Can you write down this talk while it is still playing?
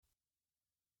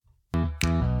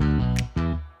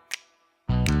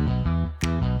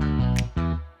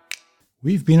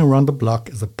We've Been Around the Block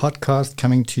is a podcast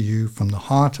coming to you from the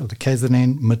heart of the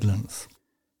KZN Midlands.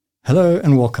 Hello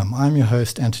and welcome. I'm your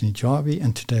host, Anthony Jarvie,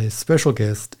 and today's special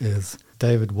guest is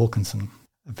David Wilkinson.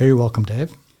 Very welcome,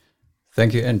 Dave.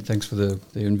 Thank you, and thanks for the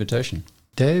invitation.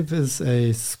 Dave is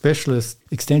a specialist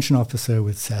extension officer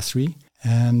with Sasri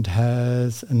and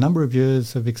has a number of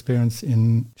years of experience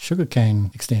in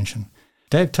sugarcane extension.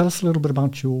 Dave, tell us a little bit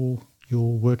about your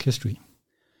work history.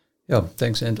 Yeah,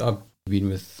 thanks. And I've been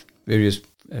with various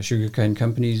sugarcane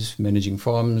companies, managing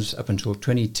farms up until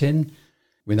 2010,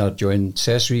 when I joined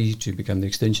Sasri to become the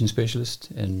extension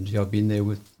specialist. And yeah, I've been there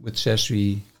with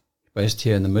Sasri, based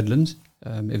here in the Midlands,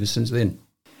 ever since then.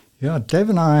 Yeah,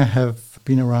 Dave and I have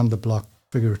been around the block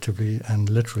figuratively and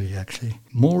literally, actually.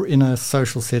 More in a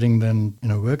social setting than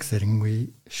in a work setting. We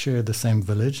share the same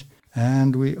village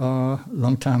and we are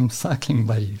long-time cycling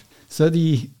buddies. So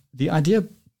the idea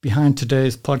behind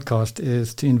today's podcast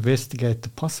is to investigate the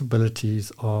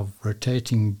possibilities of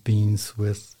rotating beans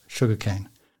with sugarcane.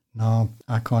 Now,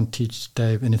 I can't teach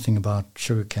Dave anything about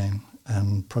sugarcane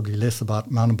and probably less about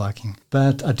mountain biking,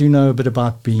 but I do know a bit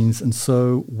about beans, and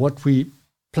so what we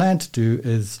plan to do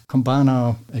is combine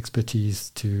our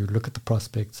expertise to look at the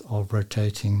prospects of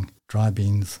rotating dry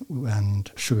beans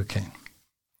and sugarcane.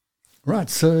 Right,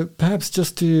 so perhaps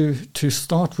just to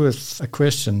start with a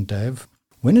question, Dave.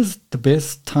 When is the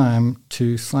best time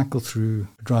to cycle through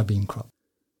a dry bean crop?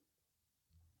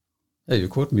 Hey, you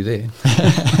caught me there.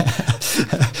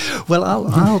 Well,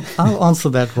 I'll answer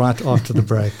that right after the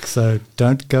break, so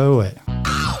don't go away.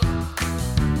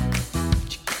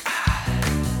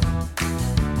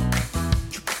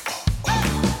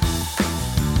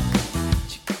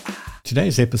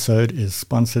 Today's episode is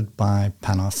sponsored by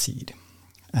Pannar Seed.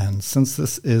 And since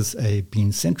this is a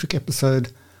bean-centric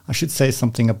episode, I should say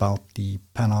something about the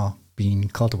Pannar bean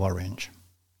cultivar range.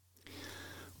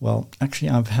 Well, actually,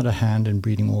 I've had a hand in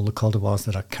breeding all the cultivars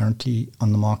that are currently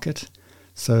on the market,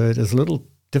 so it is a little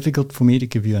difficult for me to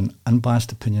give you an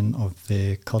unbiased opinion of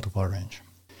their cultivar range.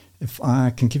 If I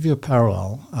can give you a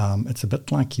parallel, it's a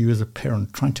bit like you as a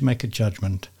parent trying to make a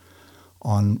judgment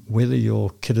on whether your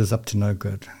kid is up to no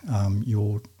good.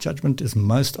 Your judgment is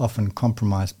most often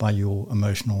compromised by your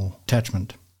emotional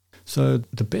attachment. So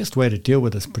the best way to deal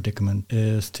with this predicament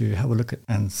is to have a look at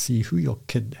and see who your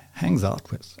kid hangs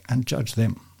out with and judge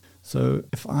them. So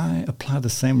if I apply the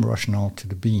same rationale to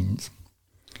the beans,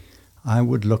 I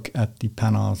would look at the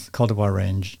Pannar's cultivar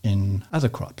range in other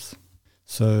crops.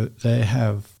 So they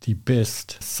have the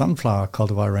best sunflower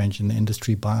cultivar range in the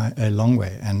industry by a long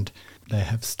way, and they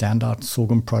have standout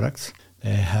sorghum products.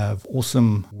 They have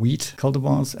awesome wheat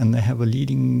cultivars, and they have a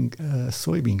leading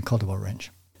soybean cultivar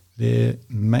range. Their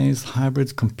maize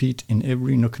hybrids compete in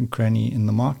every nook and cranny in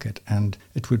the market, and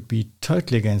it would be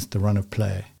totally against the run of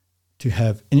play to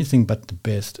have anything but the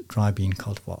best dry bean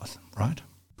cultivars, right?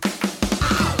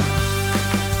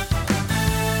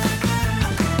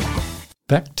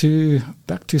 Back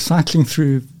to cycling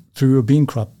through a bean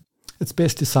crop. It's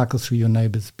best to cycle through your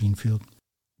neighbour's bean field.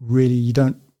 Really, you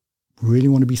don't really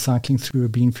want to be cycling through a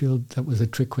bean field. That was a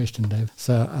trick question, Dave.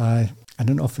 So I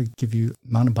don't often give you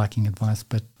mountain biking advice,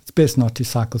 but it's best not to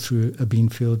cycle through a bean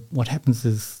field. What happens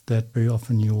is that very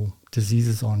often your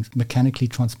diseases are mechanically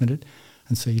transmitted,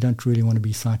 and so you don't really want to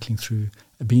be cycling through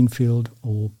a bean field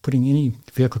or putting any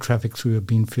vehicle traffic through a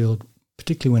bean field,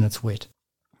 particularly when it's wet.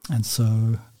 And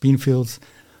so bean fields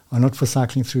are not for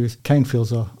cycling through. Cane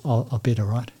fields are better,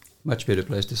 right? Much better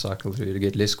place to cycle through to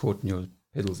get less caught in your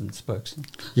pedals and spokes.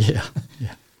 Yeah.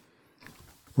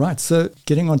 Right, so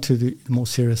getting on to the more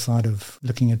serious side of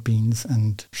looking at beans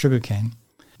and sugarcane,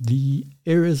 the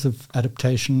areas of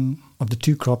adaptation of the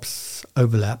two crops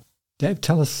overlap. Dave,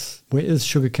 tell us, where is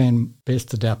sugarcane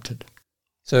best adapted?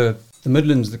 So the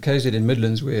Midlands, the KZN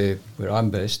Midlands, where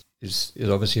I'm based, is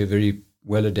obviously a very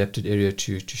well-adapted area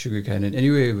to sugarcane, and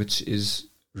anywhere which is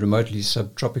remotely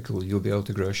subtropical, you'll be able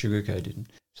to grow sugarcane in.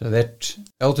 So that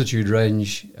altitude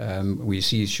range, we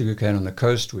see sugarcane on the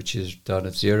coast, which is down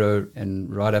at 0,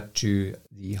 and right up to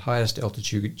the highest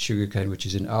altitude sugarcane, which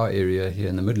is in our area here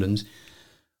in the Midlands,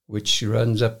 which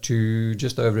runs up to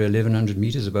just over 1,100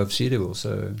 meters above sea level.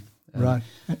 So right,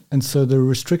 and so the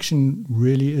restriction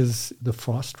really is the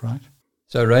frost, right?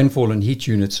 So rainfall and heat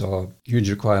units are huge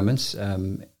requirements.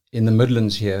 In the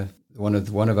Midlands here, one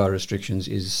of our restrictions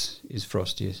is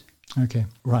frost, yes. Okay,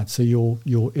 right. So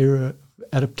your area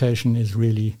adaptation is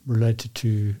really related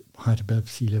to height above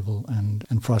sea level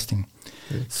and frosting.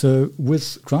 Correct. So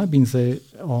with dry beans, they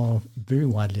are very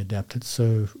widely adapted.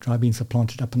 So dry beans are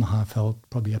planted up in the high veld,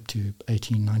 probably up to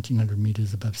 1900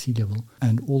 meters above sea level,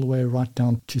 and all the way right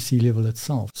down to sea level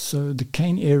itself. So the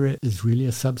cane area is really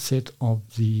a subset of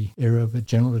the area of a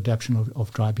general adaptation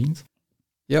of dry beans.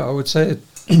 Yeah, I would say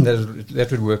that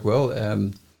would work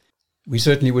well. We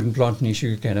certainly wouldn't plant any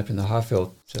sugarcane up in the high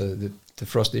veld, so the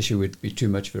frost issue would be too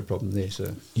much of a problem there.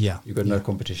 So you've got no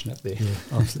competition up there.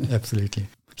 Yeah, absolutely.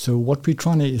 So what we're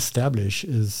trying to establish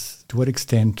is to what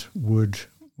extent would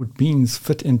beans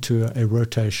fit into a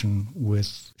rotation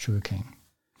with sugarcane?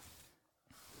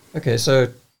 Okay, so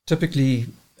typically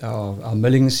our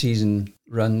milling season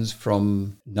runs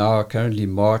from now currently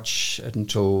March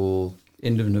until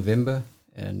end of November,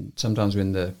 and sometimes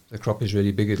when the crop is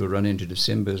really big it'll run into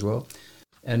December as well.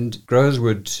 And growers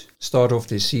would start off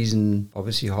their season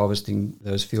obviously harvesting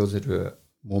those fields that were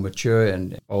more mature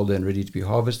and older and ready to be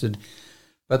harvested.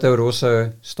 But they would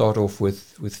also start off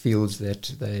with fields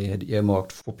that they had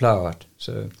earmarked for plough out.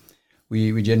 So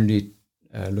we generally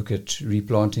look at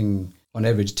replanting on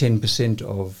average 10%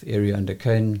 of area under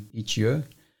cane each year.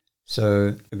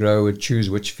 So the grower would choose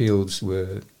which fields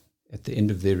were at the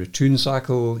end of their ratoon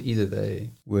cycle. Either they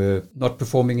were not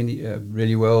performing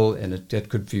really well, and that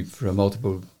could be for a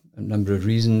number of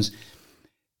reasons.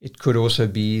 It could also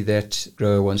be that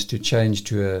grower wants to change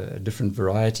to a different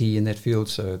variety in that field.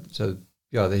 So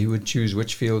he would choose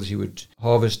which fields he would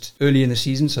harvest early in the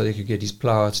season so they could get his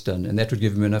plough-outs done, and that would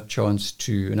give him enough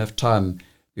time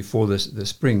before the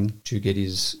spring to get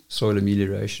his soil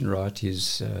amelioration right,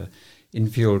 his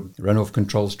infield runoff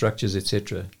control structures,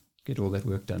 etc. Get all that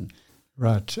work done.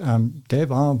 Right.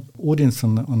 Dave, our audience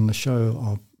on the show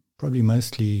are probably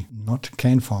mostly not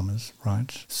cane farmers,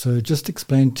 right? So just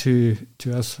explain to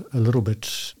us a little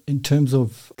bit, in terms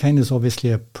of cane is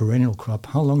obviously a perennial crop.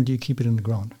 How long do you keep it in the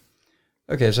ground?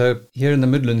 Okay, so here in the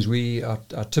Midlands,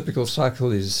 our typical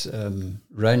cycle is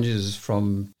ranges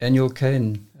from annual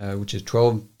cane, which is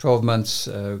 12 months.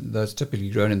 That's typically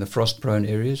grown in the frost-prone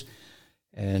areas.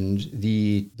 And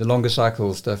the longer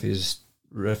cycle stuff is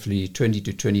roughly 20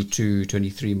 to 22,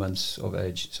 23 months of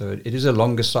age. So it is a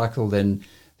longer cycle than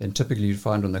typically you'd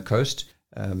find on the coast.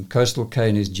 Coastal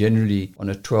cane is generally on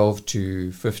a 12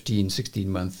 to 15,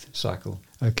 16-month cycle.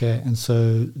 Okay, and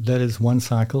so that is one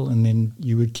cycle, and then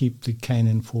you would keep the cane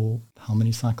in for how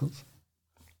many cycles?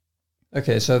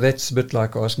 Okay, so that's a bit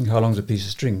like asking how long's a piece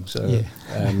of string. So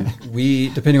we,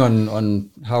 depending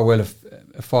on how well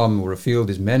a farm or a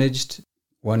field is managed,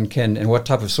 one can, and what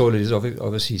type of soil it is,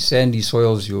 obviously sandy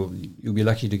soils, you'll be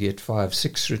lucky to get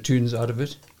 5-6 ratoons out of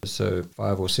it, so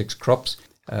 5 or 6 crops,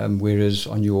 whereas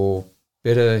on your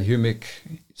better humic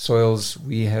soils,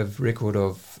 we have record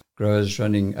of growers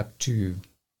running up to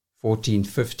 14th,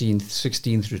 15th,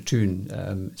 16th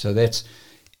ratoon. So that's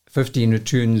 15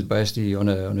 ratoons basically on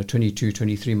a 22,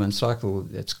 23-month cycle.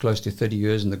 That's close to 30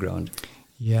 years in the ground.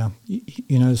 Yeah,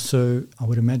 so I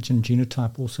would imagine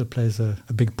genotype also plays a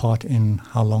big part in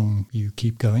how long you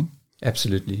keep going.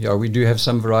 Absolutely. Yeah, we do have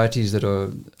some varieties that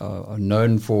are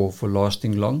known for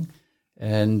lasting long,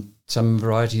 and some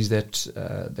varieties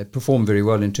that perform very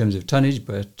well in terms of tonnage,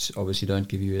 but obviously don't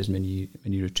give you as many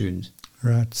ratoons.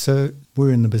 Right. So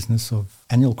we're in the business of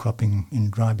annual cropping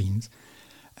in dry beans,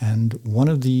 and one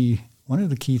of the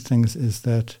key things is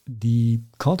that the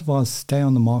cultivars stay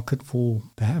on the market for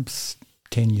perhaps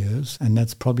 10 years, and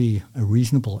that's probably a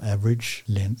reasonable average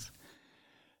length.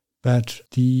 But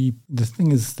the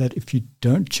thing is that if you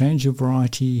don't change your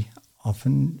variety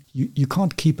often, you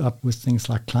can't keep up with things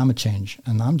like climate change.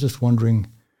 And I'm just wondering,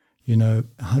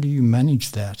 how do you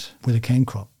manage that with a cane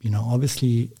crop?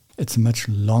 Obviously it's a much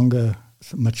longer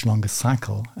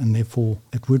cycle, and therefore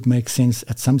it would make sense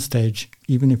at some stage,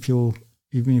 even if your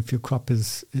crop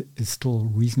is still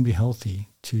reasonably healthy,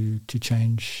 to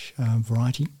change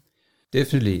variety.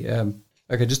 Definitely.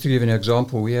 Okay, just to give you an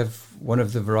example, we have one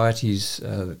of the varieties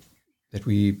that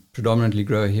we predominantly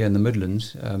grow here in the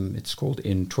Midlands. It's called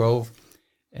N12,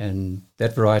 and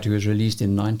that variety was released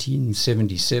in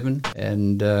 1977.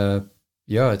 And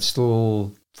it's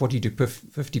still 40 to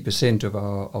 50% of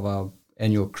our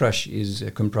annual crush is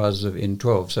comprises of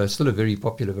N12. So it's still a very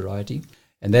popular variety,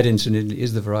 and that incidentally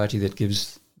is the variety that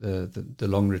gives the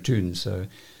long ratoons. So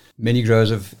many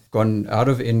growers have gone out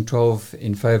of N12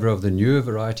 in favour of the newer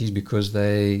varieties because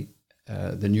the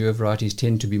newer varieties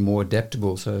tend to be more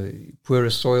adaptable. So poorer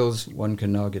soils, one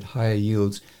can now get higher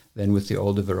yields than with the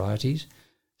older varieties.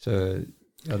 So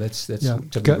that's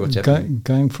typically what's happening.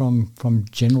 Going from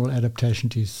general adaptation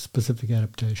to specific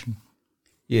adaptation.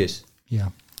 Yes. Yeah.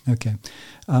 Okay.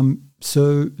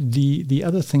 So the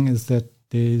other thing is that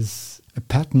there's a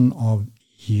pattern of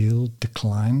yield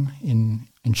decline in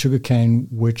sugarcane,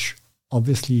 which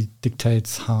obviously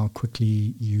dictates how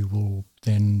quickly you will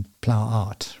then plow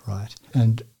out, right?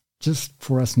 And just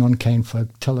for us non-cane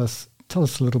folk, tell us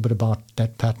a little bit about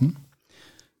that pattern.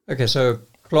 Okay, so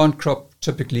plant crop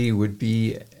typically would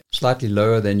be slightly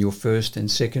lower than your first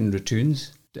and second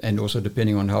ratoons, and also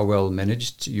depending on how well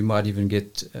managed, you might even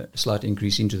get a slight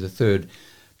increase into the third.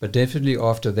 But definitely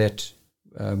after that,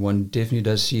 one definitely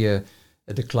does see a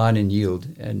decline in yield,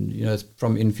 and it's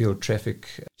from infield traffic,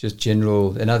 just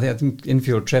general. And I think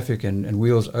infield traffic and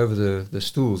wheels over the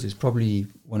stools is probably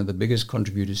one of the biggest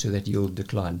contributors to that yield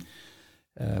decline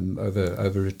over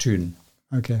ratoon.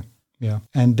 Okay, yeah,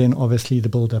 and then obviously the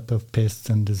build-up of pests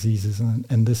and diseases,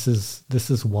 and this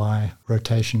is why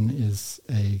rotation is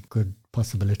a good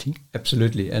possibility.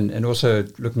 Absolutely, and also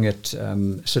looking at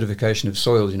acidification of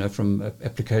soils, from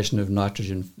application of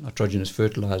nitrogenous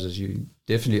fertilizers, you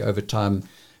definitely over time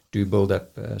do build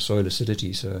up soil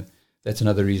acidity. So that's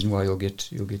another reason why you'll get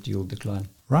yield decline.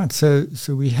 Right. So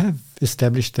we have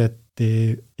established that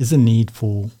there is a need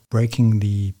for breaking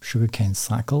the sugarcane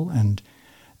cycle, and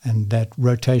that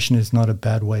rotation is not a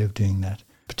bad way of doing that,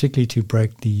 particularly to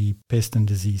break the pest and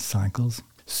disease cycles.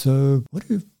 So what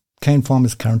do cane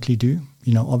farmers currently do?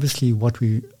 Obviously what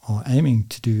we are aiming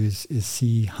to do is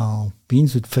see how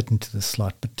beans would fit into the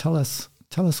slot. But tell us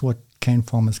what cane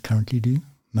farmers currently do,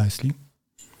 mostly.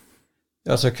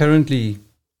 Yeah, so currently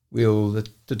the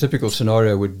typical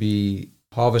scenario would be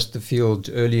harvest the field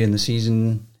early in the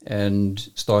season and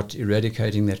start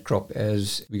eradicating that crop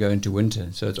as we go into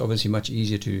winter. So it's obviously much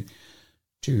easier to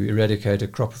eradicate a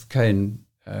crop of cane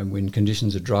when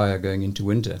conditions are drier going into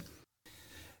winter.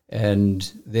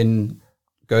 And then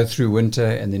go through winter,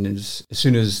 and then as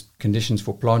soon as conditions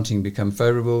for planting become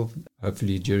favorable,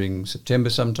 hopefully during September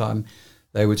sometime,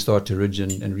 they would start to ridge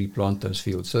and replant those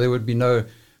fields. So there would be no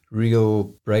real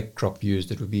break crop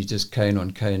used. It would be just cane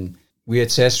on cane. We at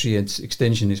SASRI and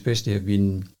Extension especially have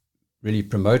been really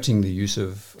promoting the use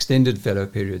of extended fallow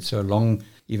periods, so long,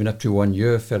 even up to 1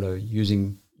 year fallow,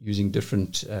 using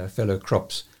different fallow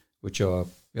crops which are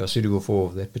suitable for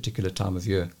that particular time of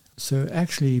year. So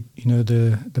actually,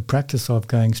 the practice of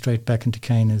going straight back into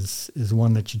cane is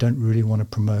one that you don't really want to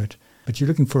promote. But you're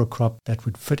looking for a crop that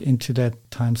would fit into that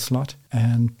time slot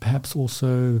and perhaps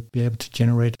also be able to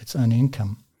generate its own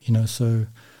income.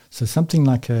 So something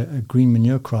like a green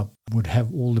manure crop would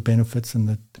have all the benefits, and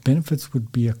the benefits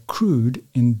would be accrued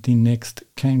in the next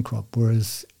cane crop.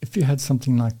 Whereas if you had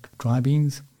something like dry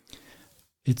beans,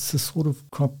 it's a sort of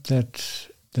crop that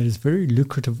is very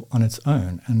lucrative on its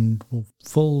own and will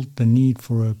fill the need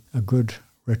for a good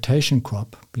rotation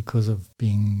crop because of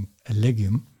being a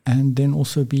legume, and then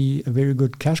also be a very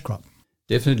good cash crop.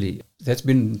 Definitely. That's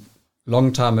been a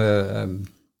long time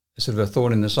a sort of a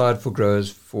thorn in the side for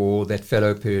growers for that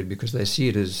fallow period, because they see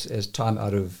it as time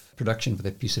out of production for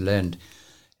that piece of land.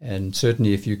 And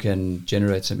certainly if you can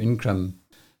generate some income,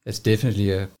 that's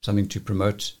definitely something to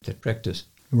promote that practice.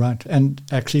 Right. And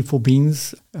actually for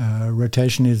beans,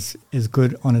 rotation is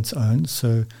good on its own.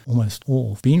 So almost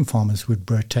all bean farmers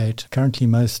would rotate. Currently,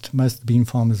 most bean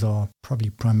farmers are probably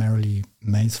primarily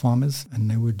maize farmers, and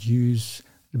they would use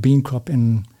the bean crop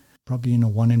probably in a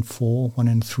 1 in 4, 1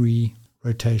 in 3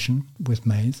 rotation with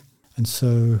maize. And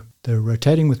so the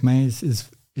rotating with maize is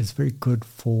very good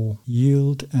for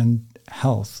yield and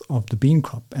health of the bean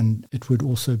crop. And it would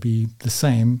also be the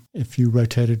same if you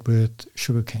rotated with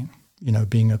sugarcane,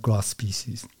 being a grass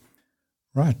species.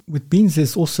 Right. With beans,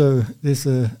 there's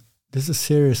a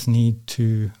serious need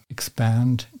to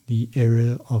expand the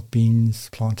area of beans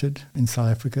planted in South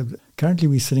Africa. Currently,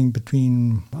 we're sitting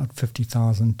between about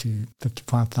 50,000 to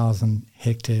 55,000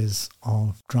 hectares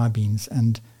of dry beans,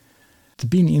 and the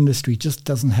bean industry just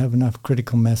doesn't have enough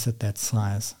critical mass at that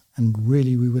size. And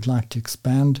really, we would like to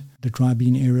expand the dry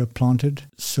bean area planted.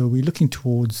 So we're looking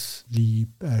towards the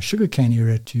sugarcane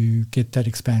area to get that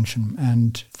expansion.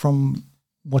 And from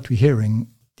what we're hearing,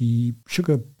 the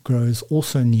sugar growers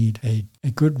also need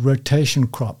a good rotation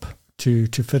crop to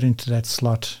fit into that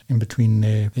slot in between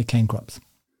their cane crops.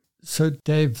 So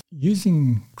Dave,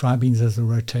 using dry beans as a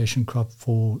rotation crop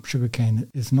for sugarcane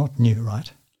is not new,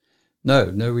 right?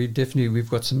 No, we've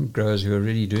got some growers who are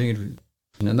already doing it.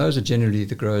 And those are generally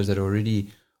the growers that are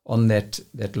already on that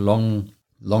long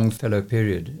fallow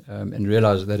period and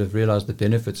have realized the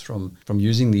benefits from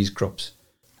using these crops.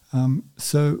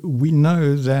 So we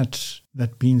know that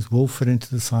beans will fit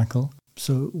into the cycle.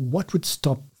 So what would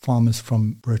stop farmers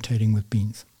from rotating with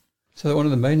beans? So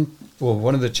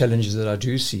one of the challenges that I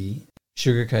do see,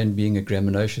 sugarcane being a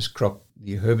gramineous crop,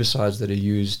 the herbicides that are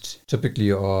used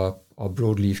typically are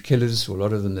broadleaf killers, or a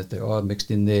lot of them that they are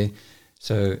mixed in there.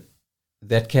 So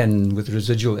that can, with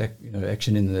residual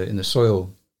action in the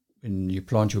soil, when you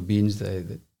plant your beans, they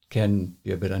can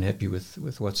be a bit unhappy with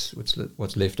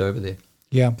what's left over there.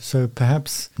 Yeah, so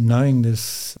perhaps knowing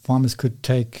this, farmers could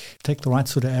take the right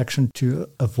sort of action to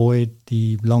avoid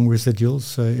the long residuals.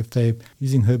 So if they're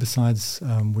using herbicides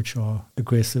which are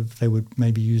aggressive, they would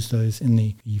maybe use those in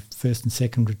the first and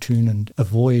second ratoon and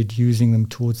avoid using them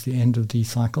towards the end of the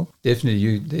cycle.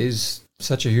 Definitely, there's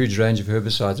such a huge range of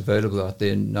herbicides available out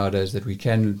there nowadays that we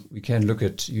can look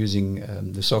at using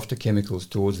the softer chemicals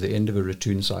towards the end of a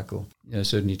ratoon cycle.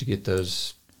 Certainly to get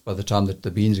those by the time that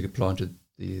the beans get planted,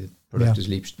 the product is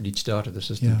leached out of the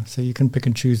system. Yeah, so you can pick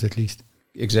and choose at least.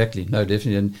 Exactly. No,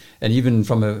 definitely. And even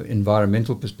from an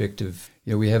environmental perspective,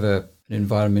 we have an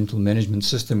environmental management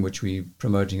system which we're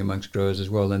promoting amongst growers as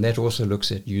well. And that also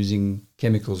looks at using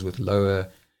chemicals with lower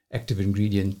active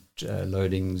ingredient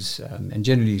loadings and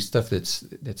generally stuff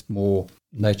that's more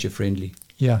nature friendly.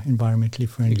 Yeah, environmentally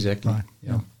friendly. Exactly. Right.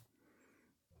 Yeah.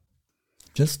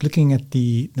 Just looking at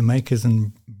the makers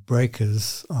and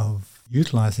breakers of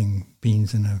utilizing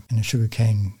beans in a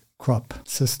sugarcane crop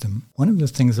system, one of the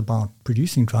things about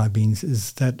producing dry beans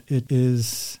is that it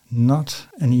is not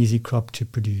an easy crop to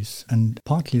produce. And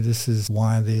partly this is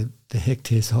why the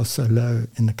hectares are so low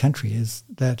in the country, is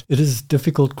that it is a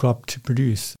difficult crop to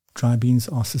produce. Dry beans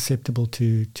are susceptible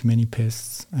to many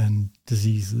pests and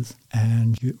diseases,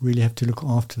 and you really have to look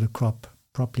after the crop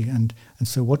properly. And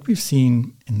so what we've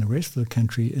seen in the rest of the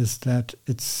country is that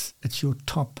it's your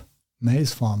top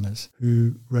maize farmers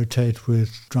who rotate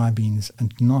with dry beans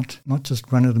and not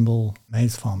just run-of-the-mill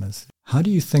maize farmers. How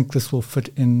do you think this will fit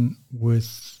in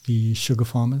with the sugar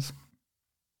farmers?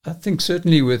 I think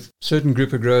certainly with certain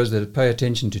group of growers that pay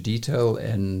attention to detail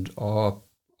and are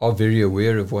very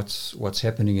aware of what's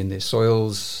happening in their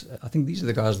soils, I think these are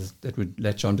the guys that would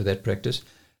latch onto that practice.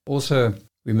 Also,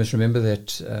 we must remember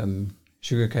that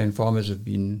sugarcane farmers have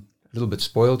been a little bit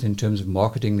spoiled in terms of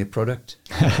marketing their product.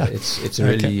 It's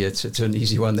really it's an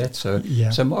easy one, that.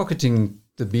 So marketing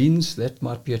the beans, that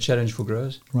might be a challenge for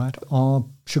growers. Right. Are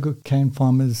sugarcane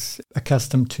farmers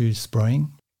accustomed to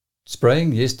spraying?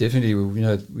 Spraying, yes, definitely.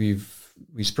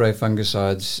 We spray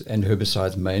fungicides and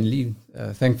herbicides mainly.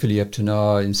 Thankfully, up to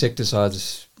now,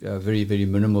 insecticides very, very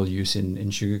minimal use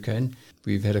in sugarcane.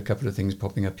 We've had a couple of things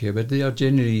popping up here, but they are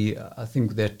generally, I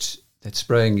think that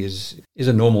spraying is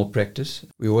a normal practice.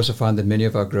 We also find that many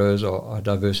of our growers are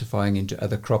diversifying into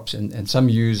other crops, and some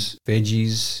use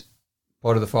veggies.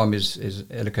 Part of the farm is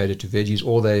allocated to veggies,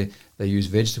 or they use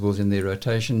vegetables in their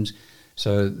rotations.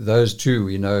 So those two,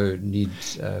 need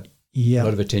a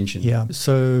lot of attention. Yeah.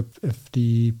 So if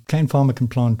the cane farmer can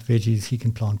plant veggies, he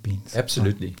can plant beans.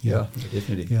 Absolutely. Right? Yeah,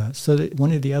 definitely. Yeah. So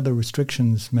one of the other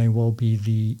restrictions may well be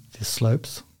the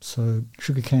slopes. So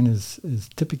sugarcane is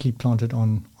typically planted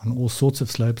on all sorts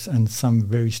of slopes and some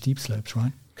very steep slopes,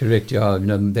 right? Correct. Yeah,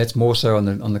 that's more so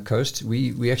on the coast.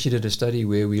 We actually did a study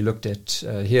where we looked at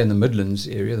here in the Midlands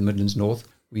area, the Midlands North.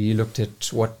 We looked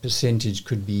at what percentage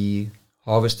could be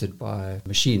harvested by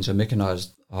machines, so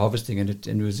mechanized harvesting, and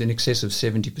it was in excess of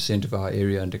 70% of our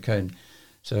area under cane.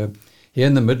 So here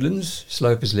in the Midlands,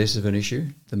 slope is less of an issue.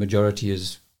 The majority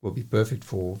will be perfect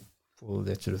for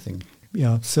that sort of thing.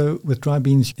 Yeah, so with dry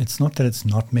beans, it's not that it's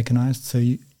not mechanized. So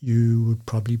you would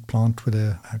probably plant with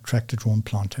a tractor-drawn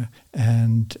planter,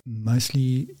 and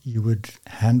mostly you would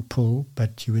hand pull,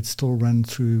 but you would still run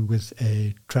through with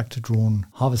a tractor-drawn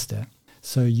harvester.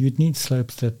 So you'd need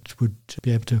slopes that would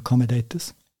be able to accommodate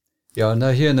this. Yeah,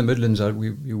 no, here in the Midlands,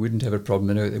 we wouldn't have a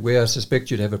problem. Where I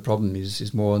suspect you'd have a problem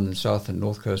is more on the south and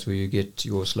north coast, where you get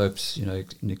your slopes,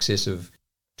 in excess of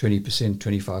 20%,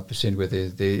 25%, where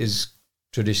there is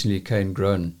traditionally cane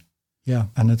grown. Yeah,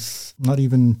 and it's not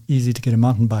even easy to get a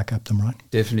mountain bike up them, right?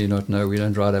 Definitely not. No, we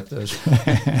don't ride up those.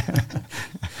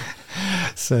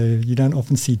 So you don't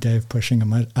often see Dave pushing a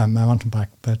mountain bike,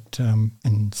 but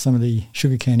in some of the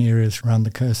sugarcane areas around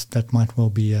the coast, that might well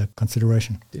be a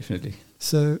consideration. Definitely.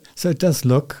 So it does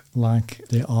look like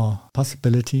there are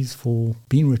possibilities for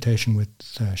bean rotation with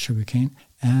sugarcane,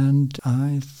 and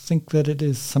I think that it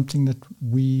is something that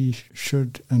we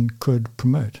should and could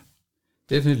promote.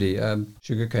 Definitely.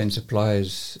 Sugarcane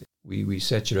supplies, we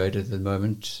saturated at the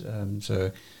moment,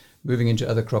 so moving into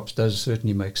other crops does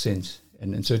certainly make sense,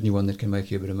 and certainly one that can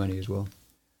make you a bit of money as well.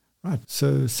 Right.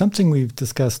 So something we've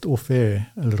discussed off air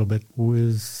a little bit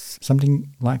was something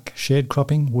like shared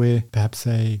cropping, where perhaps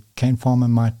a cane farmer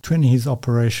might twin his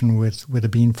operation with a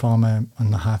bean farmer on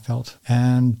the Highveld.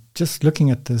 And just looking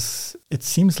at this, it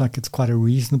seems like it's quite a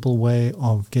reasonable way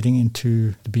of getting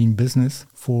into the bean business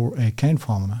for a cane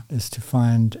farmer, is to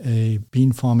find a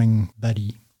bean farming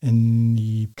buddy in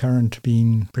the current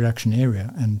bean production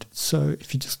area. And so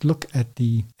if you just look at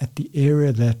the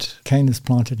area that cane is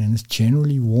planted in, it's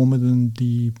generally warmer than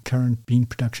the current bean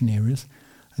production areas.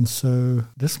 And so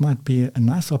this might be a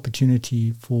nice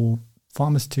opportunity for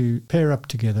farmers to pair up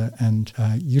together and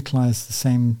utilize the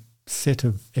same set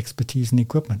of expertise and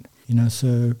equipment.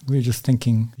 So we're just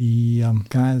thinking the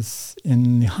guys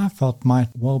in the Highveld might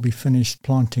well be finished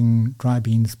planting dry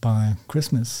beans by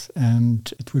Christmas,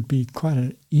 and it would be quite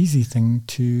an easy thing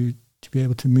to be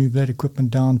able to move that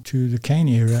equipment down to the cane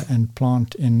area and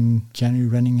plant in January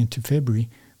running into February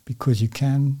because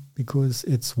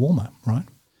it's warmer, right?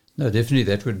 No, definitely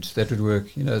that would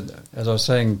work. As I was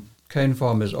saying, cane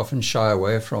farmers often shy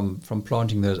away from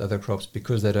planting those other crops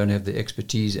because they don't have the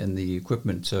expertise and the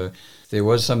equipment. So if there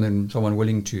was someone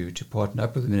willing to partner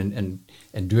up with them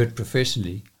and do it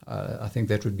professionally, I think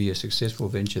that would be a successful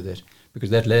venture,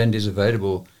 because that land is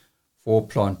available for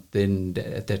plant then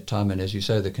at that time, and as you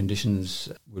say, the conditions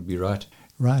would be right.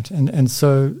 Right, and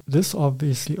so this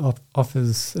obviously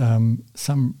offers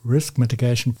some risk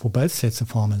mitigation for both sets of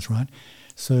farmers, right?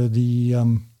 So the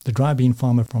dry bean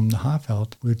farmer from the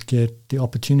Highveld would get the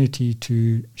opportunity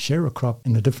to share a crop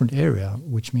in a different area,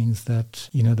 which means that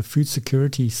the food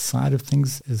security side of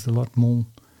things is a lot more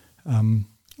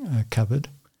covered.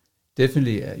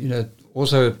 Definitely,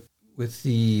 also with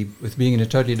being in a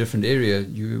totally different area,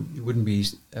 you wouldn't be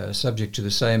subject to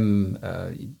the same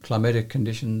climatic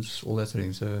conditions, all that sort of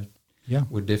thing. So yeah,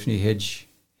 would definitely hedge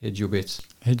your bets.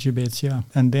 Hedge your bets, yeah.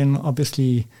 And then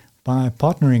obviously by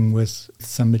partnering with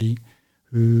somebody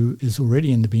who is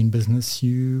already in the bean business,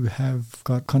 you have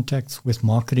got contacts with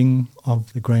marketing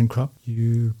of the grain crop.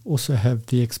 You also have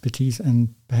the expertise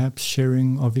and perhaps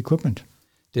sharing of equipment.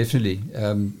 Definitely.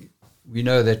 We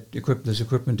know that this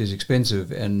equipment is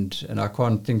expensive, and I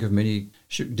can't think of many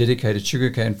dedicated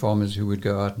sugarcane farmers who would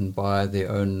go out and buy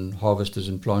their own harvesters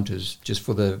and planters just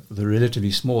for the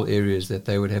relatively small areas that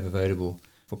they would have available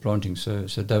for planting. So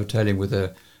dovetailing with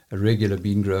a regular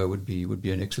bean grower would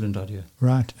be an excellent idea.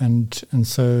 Right, and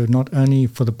so not only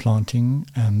for the planting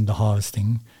and the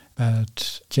harvesting,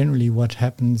 but generally what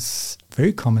happens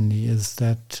very commonly is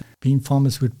that bean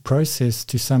farmers would process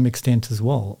to some extent as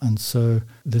well, and so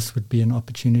this would be an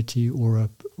opportunity or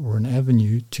an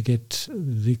avenue to get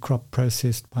the crop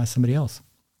processed by somebody else.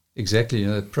 Exactly.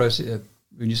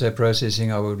 When you say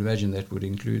processing, I would imagine that would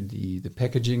include the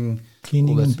packaging,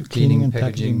 cleaning and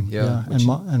packaging,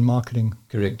 and marketing.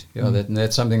 Correct. Yeah,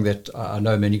 that's something that I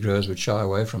know many growers would shy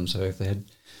away from. So if they had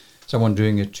someone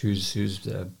doing it who's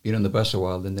been on the bus a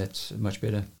while, then that's much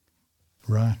better.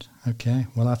 Right. Okay.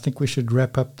 Well, I think we should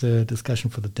wrap up the discussion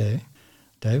for the day.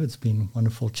 Dave, it's been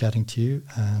wonderful chatting to you,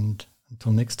 and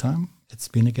until next time, it's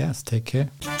been a gas. Take care.